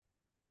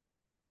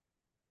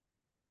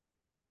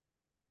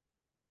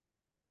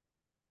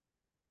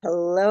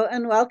Hello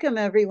and welcome,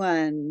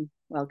 everyone.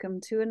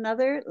 Welcome to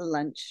another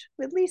Lunch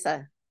with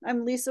Lisa.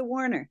 I'm Lisa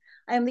Warner.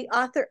 I am the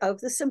author of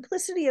The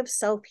Simplicity of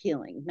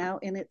Self-Healing, now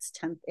in its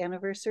 10th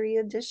anniversary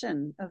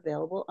edition,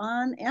 available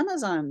on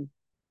Amazon.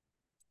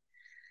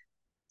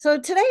 So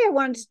today I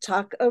wanted to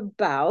talk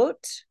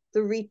about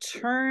the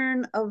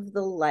return of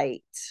the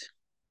light.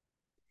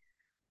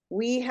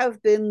 We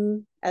have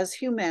been, as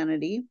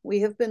humanity,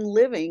 we have been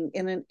living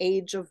in an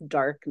age of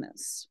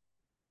darkness,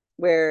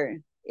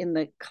 where in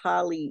the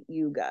Kali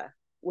Yuga,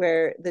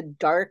 where the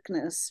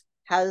darkness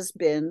has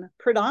been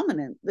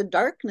predominant. The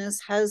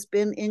darkness has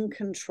been in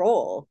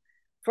control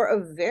for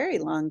a very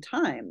long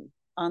time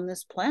on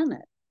this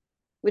planet,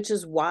 which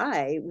is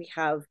why we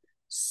have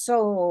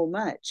so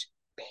much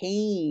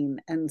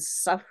pain and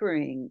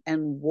suffering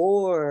and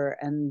war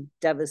and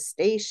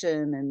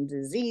devastation and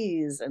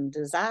disease and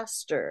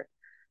disaster,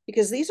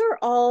 because these are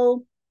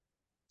all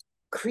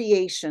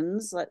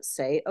creations, let's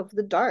say, of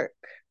the dark.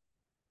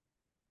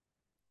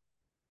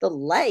 The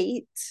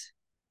light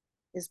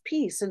is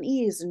peace and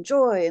ease and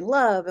joy and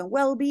love and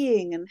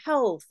well-being and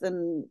health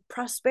and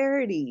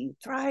prosperity,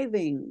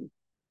 thriving,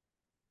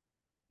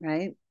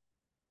 right?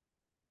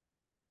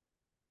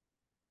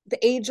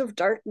 The age of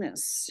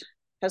darkness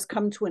has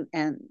come to an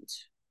end.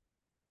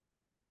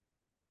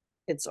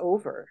 It's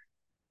over.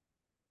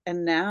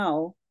 And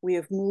now we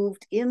have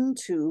moved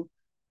into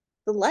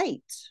the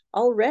light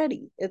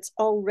already. It's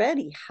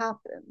already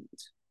happened.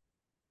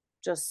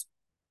 Just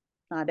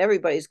not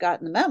everybody's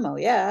gotten the memo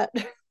yet.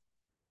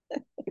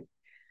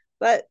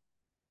 But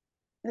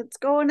it's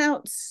going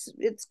out.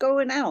 It's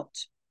going out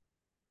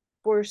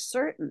for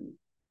certain.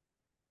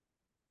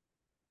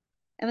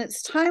 And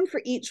it's time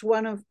for each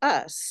one of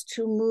us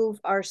to move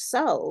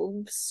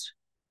ourselves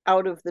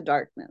out of the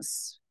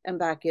darkness and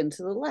back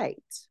into the light.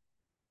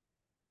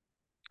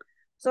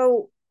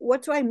 So,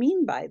 what do I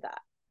mean by that?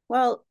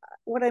 Well,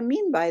 what I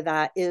mean by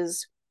that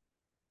is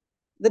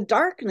the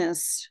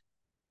darkness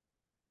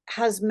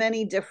has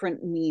many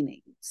different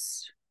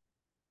meanings.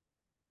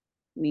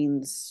 It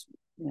means,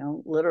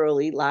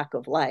 literally lack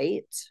of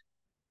light.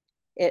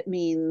 It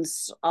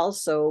means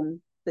also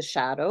the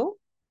shadow,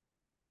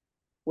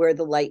 where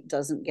the light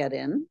doesn't get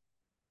in.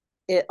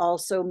 It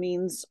also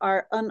means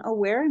our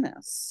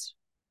unawareness,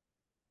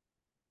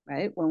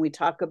 right? When we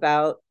talk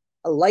about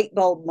a light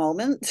bulb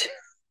moment,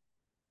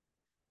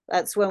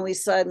 that's when we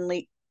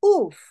suddenly,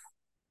 oof,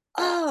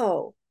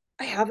 oh,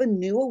 I have a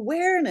new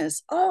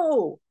awareness.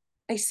 Oh,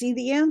 I see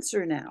the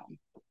answer now.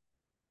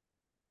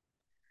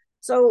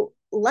 So,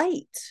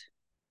 light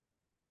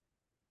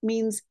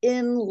means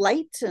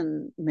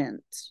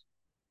enlightenment,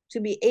 to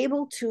be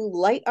able to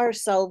light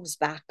ourselves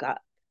back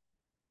up,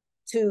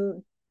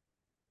 to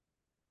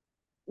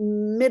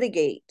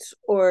mitigate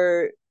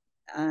or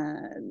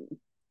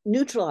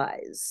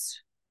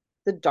neutralize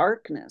the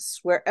darkness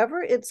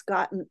wherever it's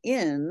gotten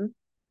in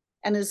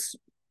and is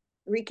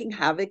wreaking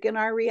havoc in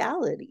our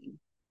reality.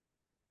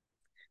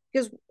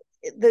 Because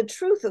the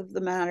truth of the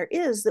matter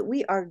is that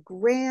we are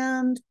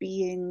grand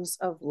beings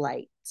of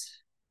light.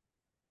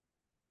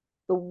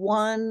 The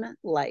one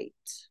light,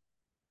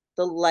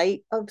 the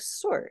light of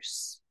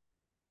source.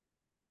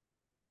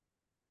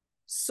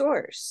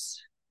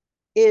 Source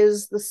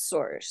is the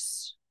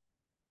source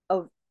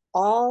of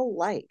all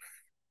life,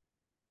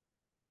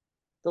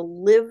 the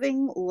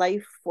living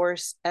life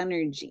force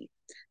energy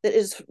that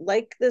is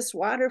like this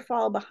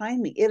waterfall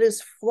behind me. It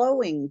is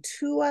flowing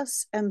to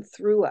us and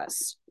through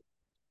us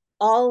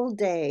all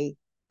day,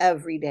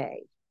 every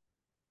day.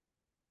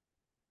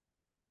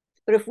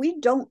 But if we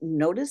don't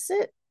notice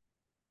it,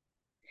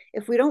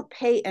 if we don't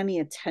pay any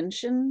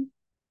attention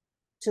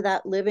to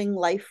that living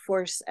life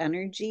force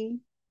energy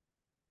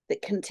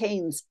that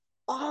contains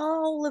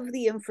all of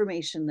the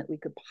information that we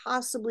could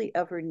possibly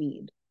ever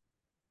need,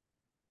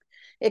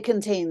 it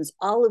contains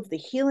all of the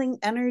healing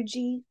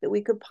energy that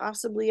we could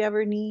possibly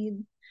ever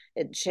need.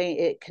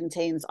 It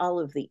contains all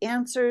of the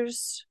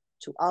answers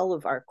to all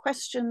of our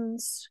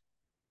questions.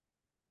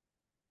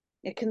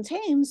 It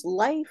contains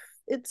life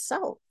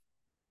itself.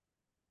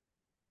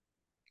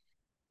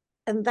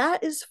 And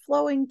that is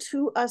flowing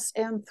to us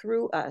and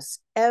through us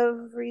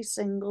every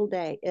single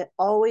day. It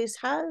always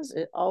has,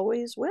 it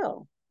always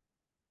will.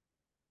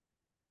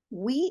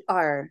 We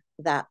are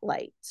that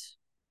light.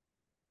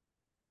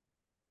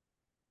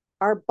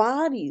 Our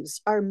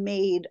bodies are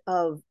made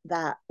of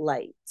that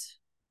light.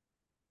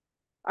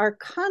 Our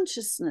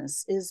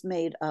consciousness is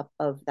made up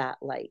of that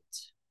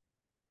light.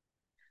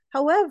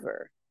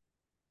 However,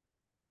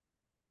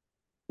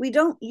 we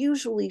don't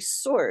usually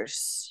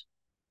source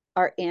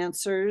our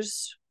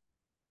answers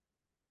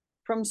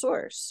from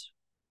source.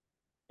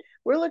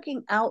 We're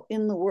looking out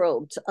in the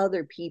world to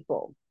other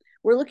people.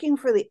 We're looking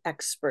for the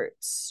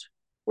experts.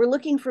 We're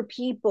looking for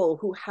people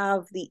who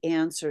have the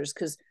answers,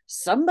 because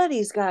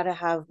somebody's got to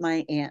have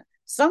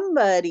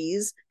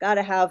somebody's got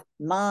to have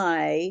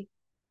my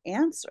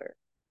answer.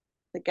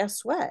 But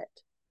guess what?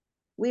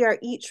 We are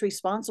each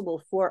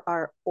responsible for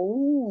our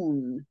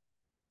own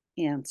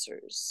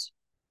answers.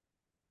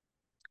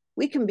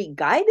 We can be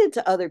guided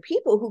to other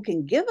people who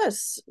can give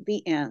us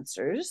the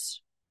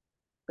answers,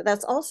 but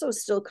that's also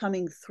still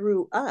coming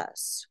through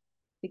us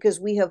because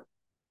we have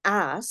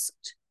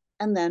asked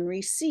and then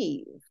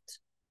received.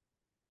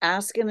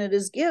 Ask and it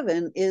is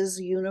given is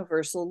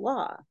universal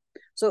law.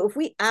 So if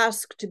we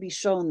ask to be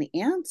shown the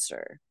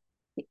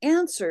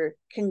answer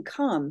can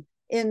come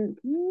in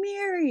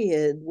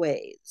myriad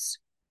ways.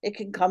 It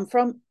can come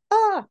from,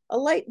 a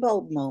light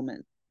bulb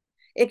moment.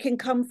 It can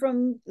come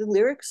from the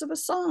lyrics of a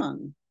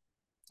song.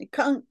 It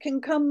can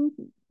come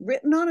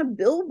written on a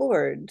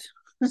billboard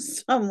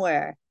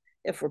somewhere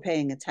if we're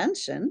paying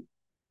attention.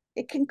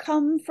 It can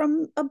come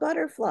from a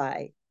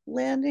butterfly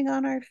landing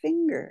on our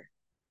finger.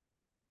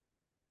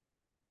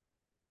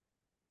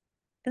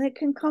 And it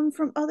can come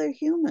from other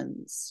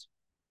humans.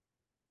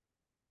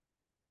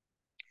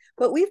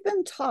 But we've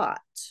been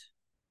taught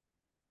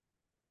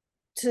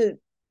to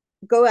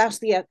go ask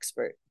the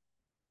expert,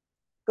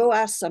 go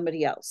ask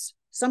somebody else.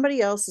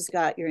 Somebody else has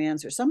got your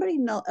answer. Somebody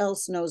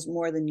else knows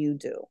more than you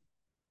do.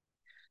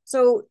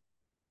 So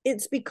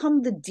it's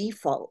become the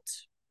default.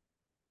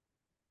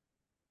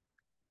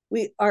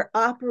 We are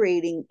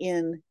operating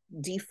in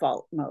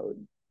default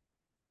mode.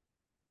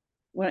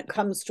 When it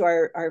comes to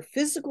our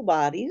physical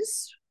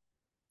bodies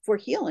for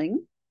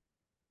healing,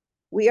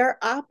 we are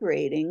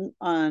operating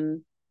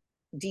on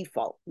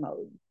default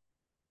mode.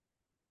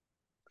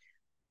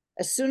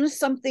 As soon as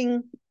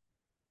something,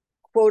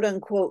 quote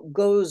unquote,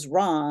 goes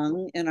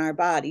wrong in our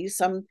body,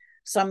 some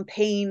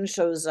pain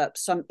shows up,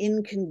 some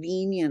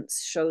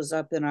inconvenience shows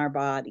up in our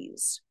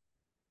bodies,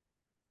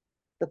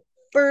 the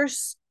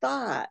first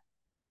thought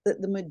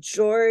that the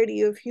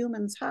majority of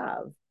humans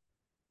have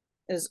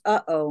is,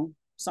 uh-oh,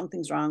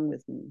 something's wrong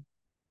with me.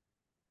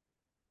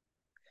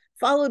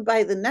 Followed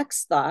by the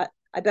next thought,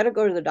 I better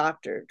go to the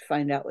doctor to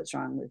find out what's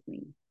wrong with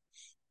me.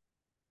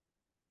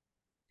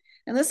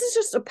 And this is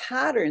just a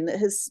pattern that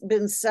has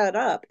been set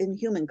up in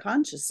human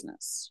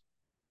consciousness.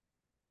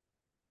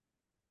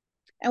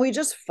 And we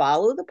just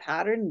follow the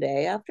pattern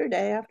day after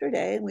day after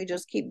day, and we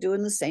just keep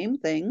doing the same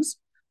things,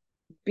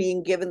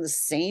 being given the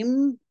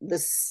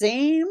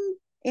same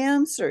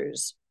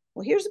answers.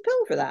 Well, here's a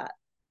pill for that.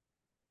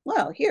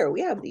 Well, here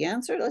we have the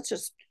answer.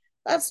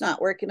 That's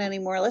not working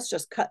anymore. Let's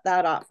just cut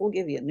that off. We'll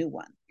give you a new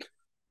one.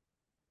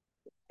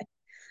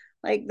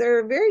 Like, there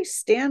are very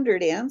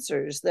standard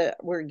answers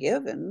that were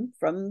given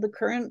from the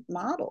current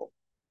model.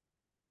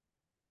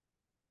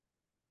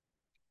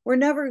 We're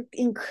never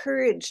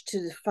encouraged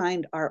to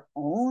find our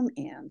own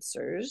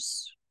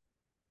answers.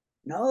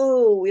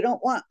 No, we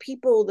don't want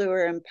people that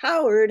are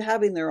empowered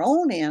having their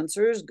own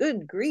answers.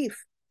 Good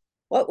grief.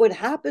 What would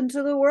happen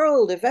to the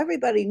world if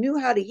everybody knew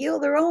how to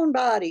heal their own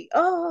body?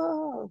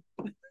 Oh.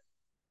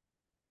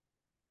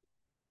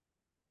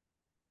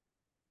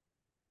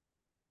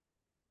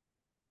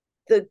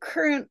 The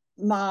current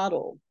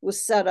model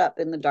was set up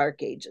in the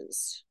Dark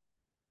Ages.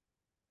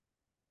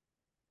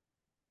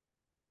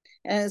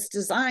 And it's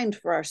designed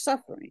for our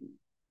suffering.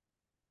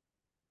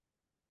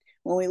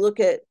 When we look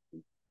at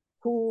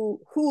who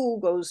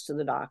goes to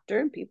the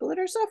doctor, people that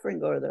are suffering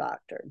go to the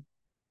doctor.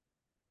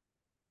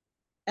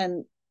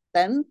 And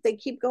then they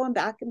keep going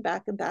back and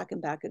back and back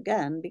and back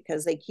again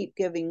because they keep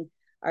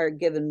are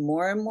given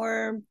more and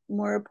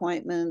more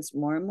appointments,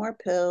 more and more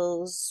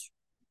pills.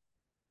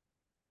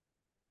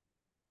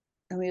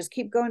 And we just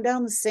keep going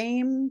down the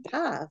same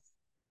path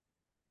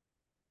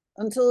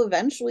until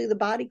eventually the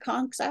body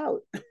conks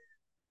out.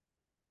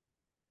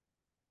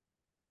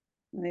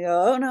 And they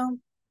go, oh no,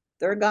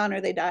 they're gone or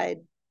they died.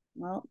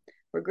 Well,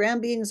 we're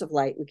grand beings of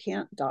light. We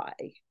can't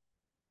die.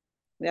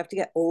 We have to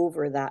get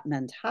over that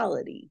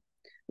mentality.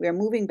 We are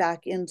moving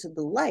back into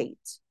the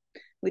light,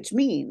 which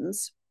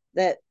means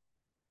that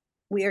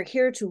we are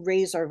here to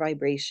raise our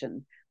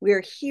vibration. We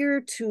are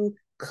here to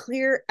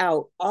clear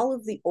out all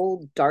of the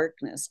old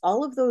darkness,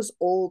 all of those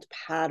old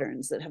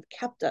patterns that have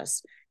kept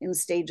us in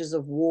stages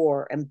of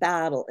war and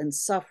battle and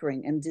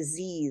suffering and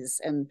disease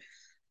and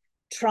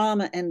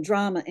trauma and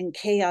drama and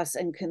chaos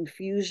and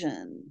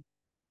confusion.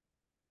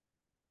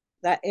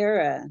 That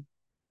era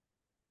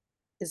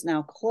is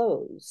now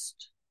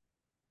closed.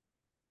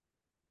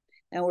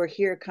 And we're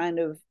here kind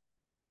of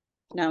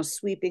now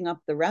sweeping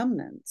up the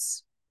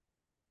remnants.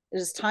 It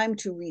is time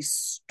to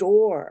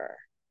restore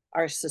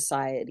our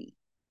society.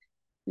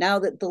 Now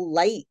that the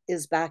light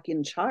is back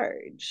in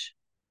charge,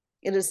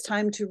 it is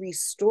time to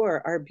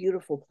restore our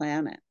beautiful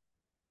planet.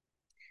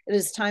 It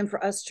is time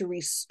for us to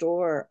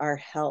restore our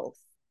health.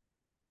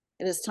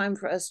 It is time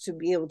for us to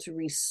be able to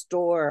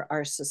restore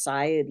our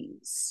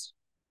societies,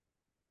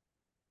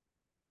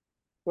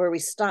 where we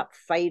stop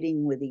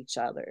fighting with each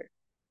other.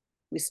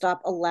 We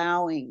stop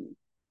allowing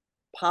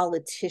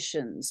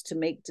politicians to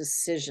make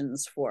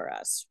decisions for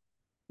us,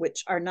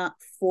 which are not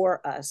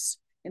for us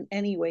in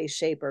any way,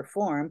 shape, or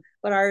form,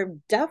 but are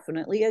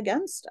definitely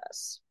against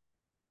us.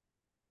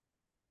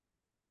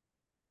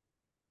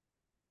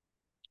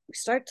 We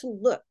start to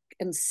look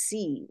and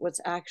see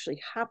what's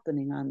actually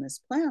happening on this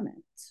planet.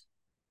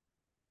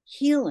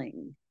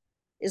 Healing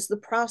is the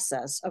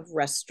process of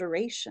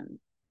restoration.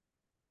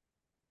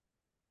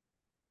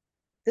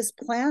 This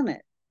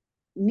planet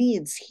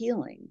needs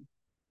healing.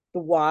 The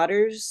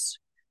waters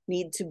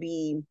need to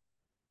be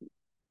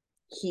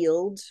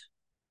healed.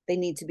 They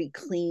need to be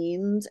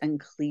cleaned and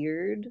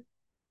cleared.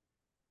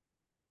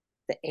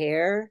 The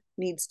air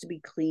needs to be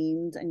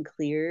cleaned and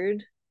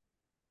cleared.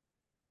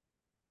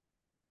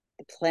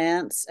 The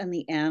plants and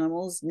the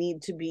animals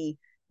need to be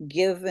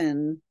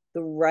given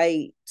the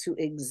right to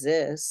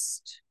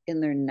exist in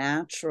their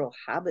natural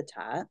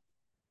habitat.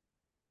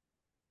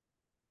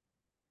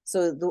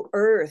 So the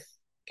earth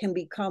can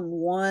become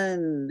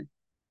one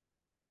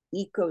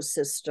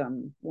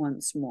ecosystem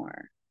once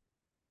more.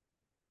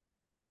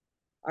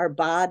 Our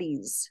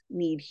bodies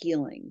need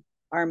healing.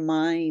 Our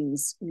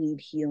minds need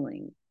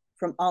healing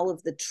from all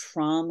of the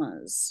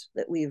traumas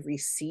that we've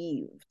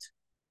received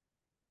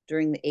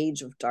during the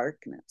age of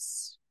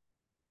darkness.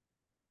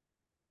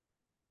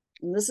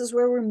 And this is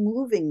where we're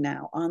moving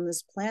now on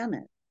this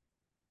planet.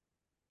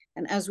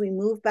 And as we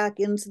move back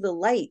into the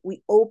light,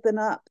 we open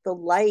up the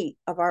light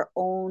of our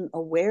own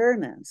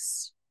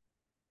awareness.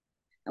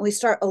 And we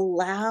start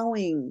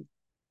allowing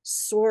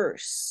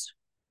source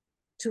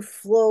to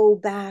flow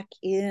back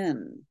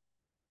in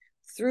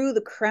through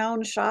the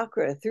crown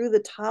chakra, through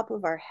the top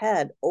of our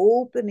head,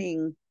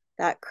 opening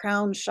that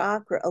crown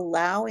chakra,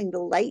 allowing the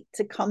light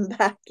to come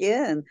back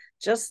in,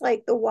 just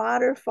like the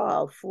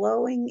waterfall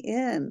flowing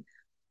in.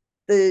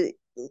 The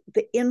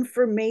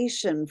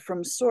information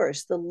from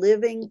source, the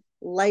living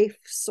life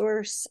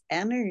source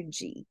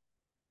energy.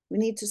 We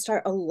need to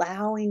start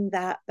allowing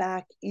that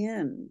back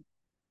in.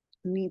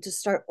 We need to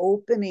start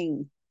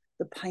opening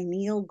the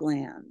pineal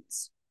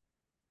glands,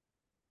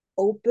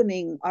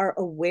 opening our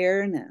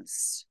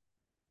awareness,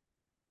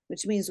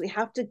 which means we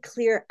have to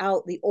clear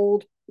out the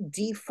old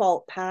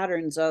default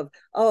patterns of,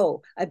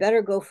 oh, I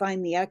better go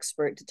find the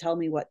expert to tell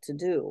me what to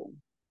do.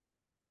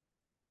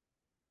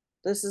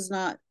 This is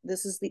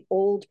the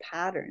old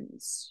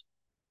patterns.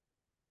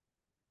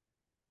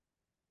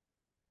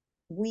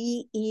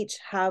 We each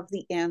have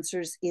the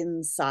answers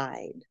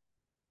inside.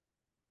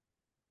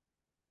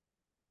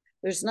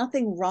 There's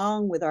nothing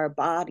wrong with our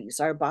bodies.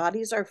 Our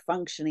bodies are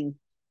functioning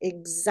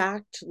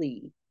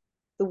exactly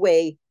the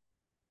way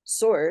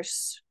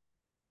Source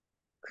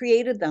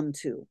created them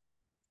to.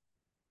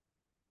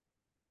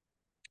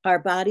 Our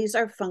bodies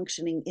are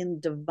functioning in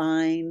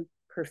divine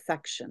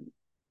perfection.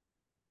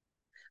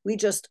 We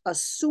just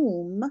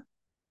assume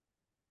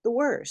the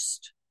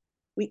worst.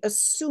 We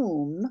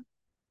assume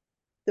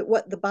that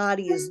what the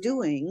body is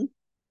doing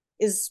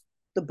is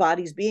the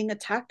body's being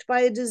attacked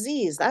by a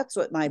disease. That's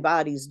what my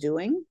body's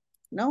doing.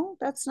 No,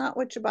 that's not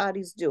what your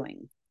body's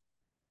doing.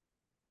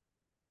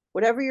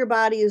 Whatever your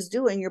body is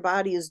doing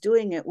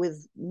it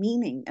with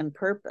meaning and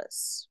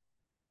purpose.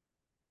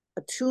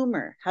 A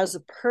tumor has a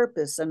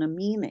purpose and a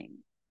meaning.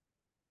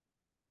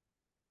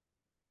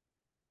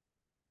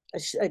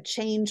 A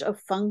change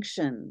of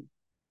function.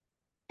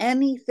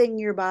 Anything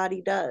your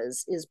body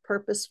does is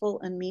purposeful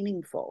and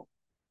meaningful.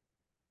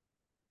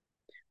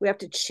 We have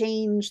to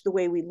change the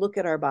way we look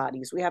at our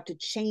bodies. We have to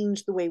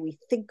change the way we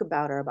think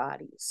about our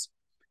bodies.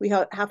 We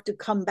have to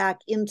come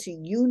back into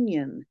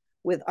union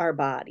with our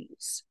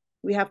bodies.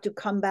 We have to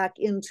come back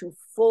into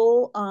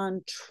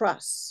full-on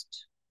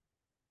trust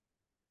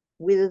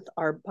with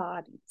our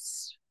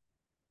bodies.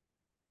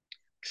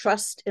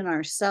 Trust in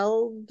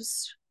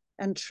ourselves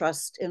and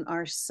trust in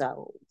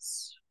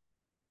ourselves.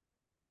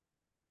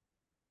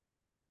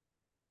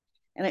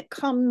 And it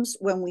comes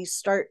when we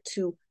start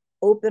to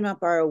open up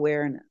our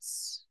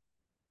awareness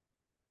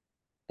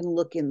and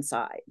look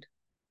inside.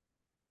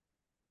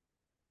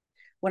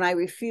 When I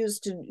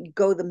refused to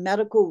go the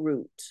medical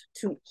route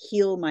to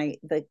heal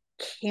the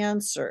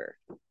cancer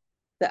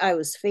that I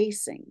was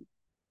facing,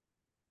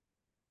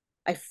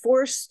 I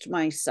forced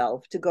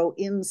myself to go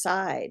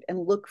inside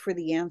and look for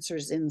the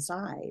answers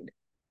inside.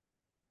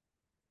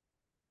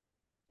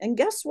 And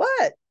guess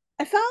what?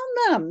 I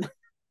found them.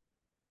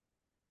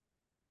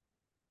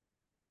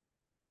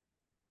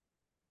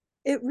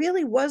 It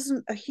really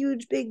wasn't a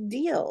huge big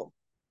deal.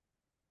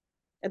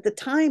 At the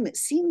time, it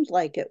seemed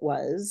like it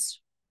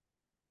was,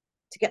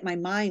 to get my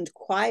mind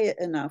quiet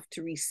enough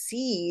to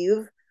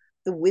receive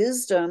the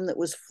wisdom that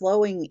was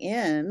flowing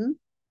in,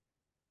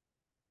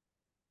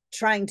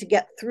 trying to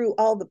get through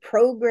all the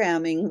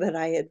programming that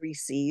I had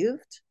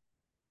received.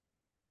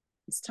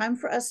 It's time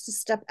for us to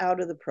step out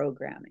of the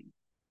programming.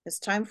 It's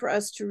time for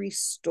us to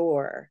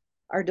restore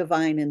our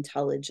divine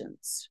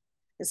intelligence.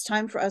 It's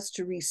time for us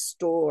to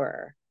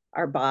restore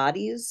our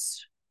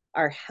bodies,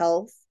 our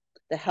health,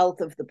 the health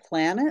of the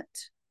planet,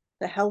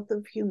 the health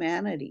of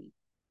humanity,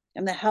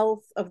 and the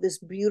health of this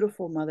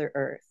beautiful Mother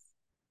Earth.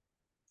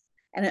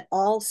 And it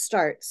all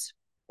starts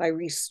by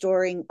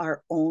restoring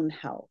our own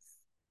health,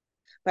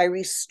 by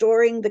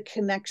restoring the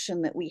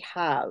connection that we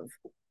have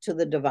to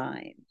the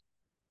divine,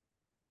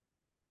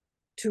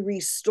 to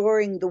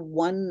restoring the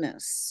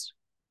oneness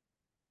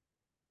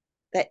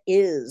that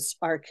is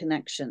our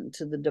connection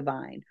to the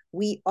divine.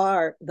 We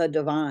are the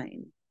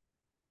divine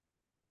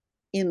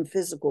in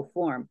physical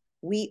form.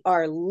 We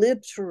are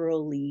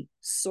literally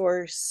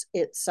Source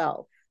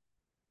itself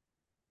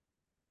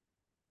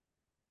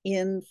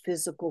in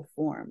physical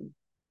form.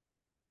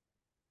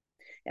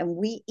 And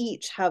we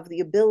each have the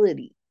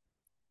ability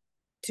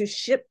to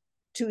shape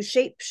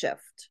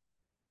shift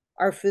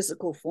our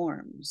physical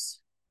forms.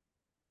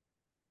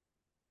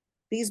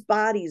 These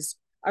bodies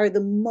are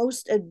the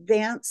most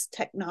advanced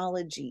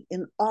technology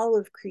in all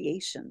of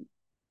creation.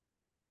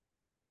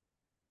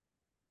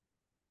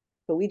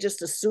 But we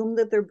just assume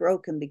that they're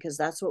broken because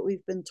that's what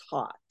we've been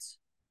taught.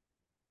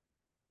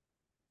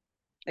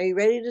 Are you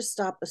ready to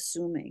stop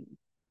assuming?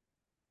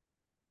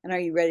 And are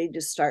you ready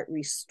to start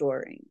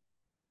restoring?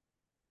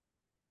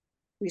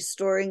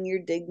 Restoring your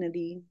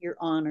dignity, your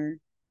honor,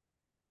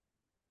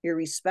 your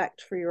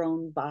respect for your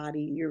own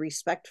body, your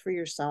respect for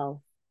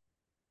yourself.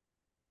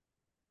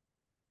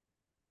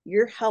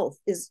 Your health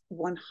is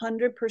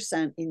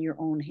 100% in your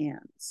own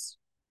hands.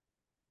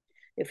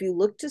 If you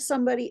look to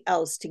somebody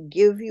else to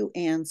give you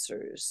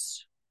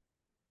answers,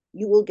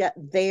 you will get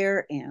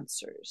their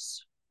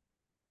answers,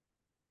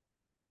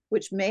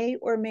 which may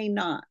or may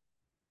not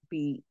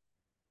be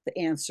the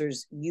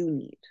answers you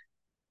need.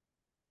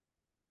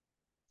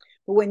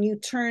 But when you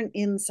turn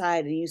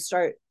inside and you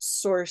start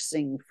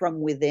sourcing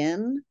from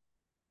within,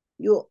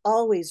 you'll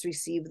always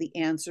receive the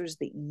answers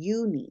that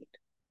you need,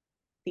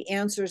 the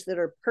answers that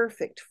are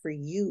perfect for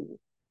you.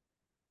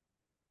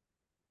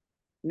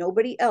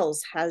 Nobody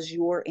else has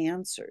your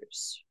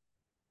answers.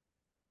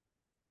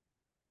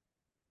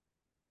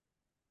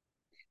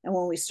 And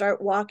when we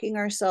start walking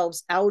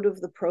ourselves out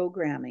of the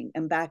programming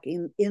and back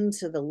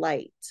into the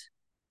light,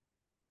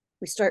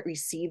 we start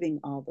receiving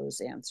all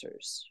those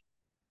answers.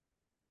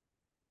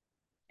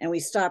 And we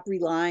stop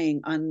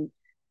relying on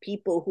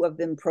people who have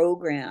been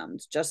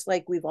programmed, just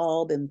like we've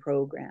all been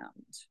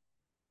programmed.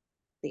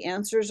 The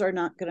answers are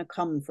not going to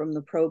come from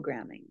the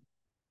programming.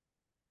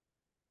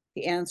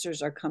 The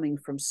answers are coming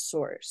from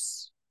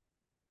source.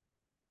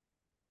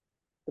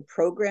 The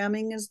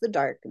programming is the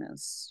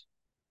darkness.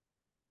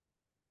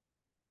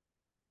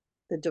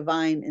 The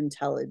divine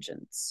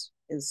intelligence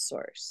is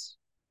source.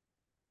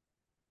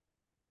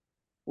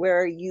 Where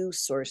are you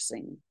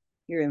sourcing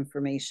your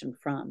information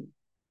from?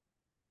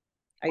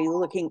 Are you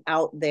looking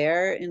out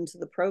there into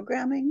the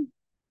programming?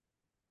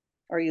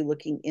 Or are you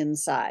looking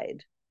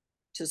inside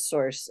to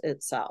source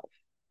itself?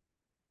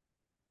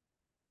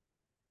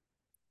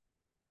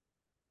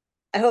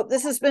 I hope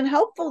this has been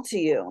helpful to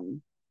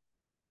you.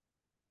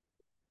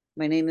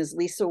 My name is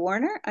Lisa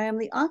Warner. I am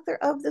the author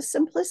of The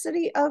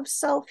Simplicity of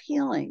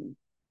Self-Healing.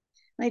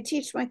 And I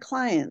teach my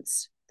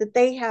clients that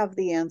they have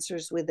the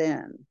answers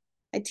within.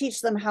 I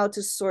teach them how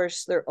to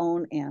source their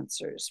own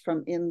answers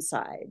from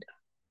inside,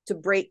 to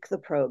break the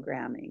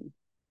programming,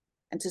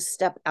 and to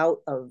step out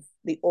of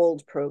the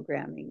old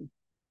programming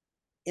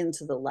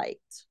into the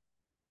light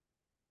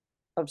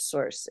of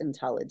source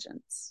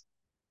intelligence.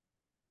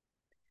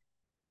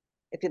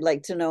 If you'd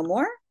like to know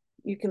more,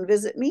 you can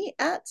visit me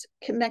at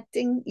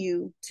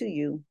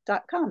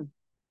connectingyoutoyou.com.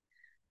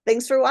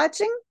 Thanks for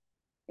watching.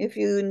 If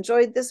you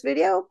enjoyed this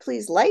video,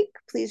 please like,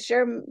 please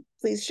share,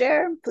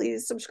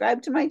 please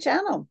subscribe to my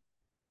channel.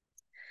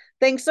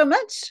 Thanks so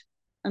much.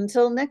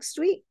 Until next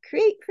week,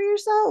 create for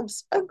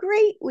yourselves a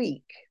great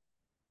week.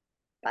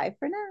 Bye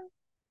for now.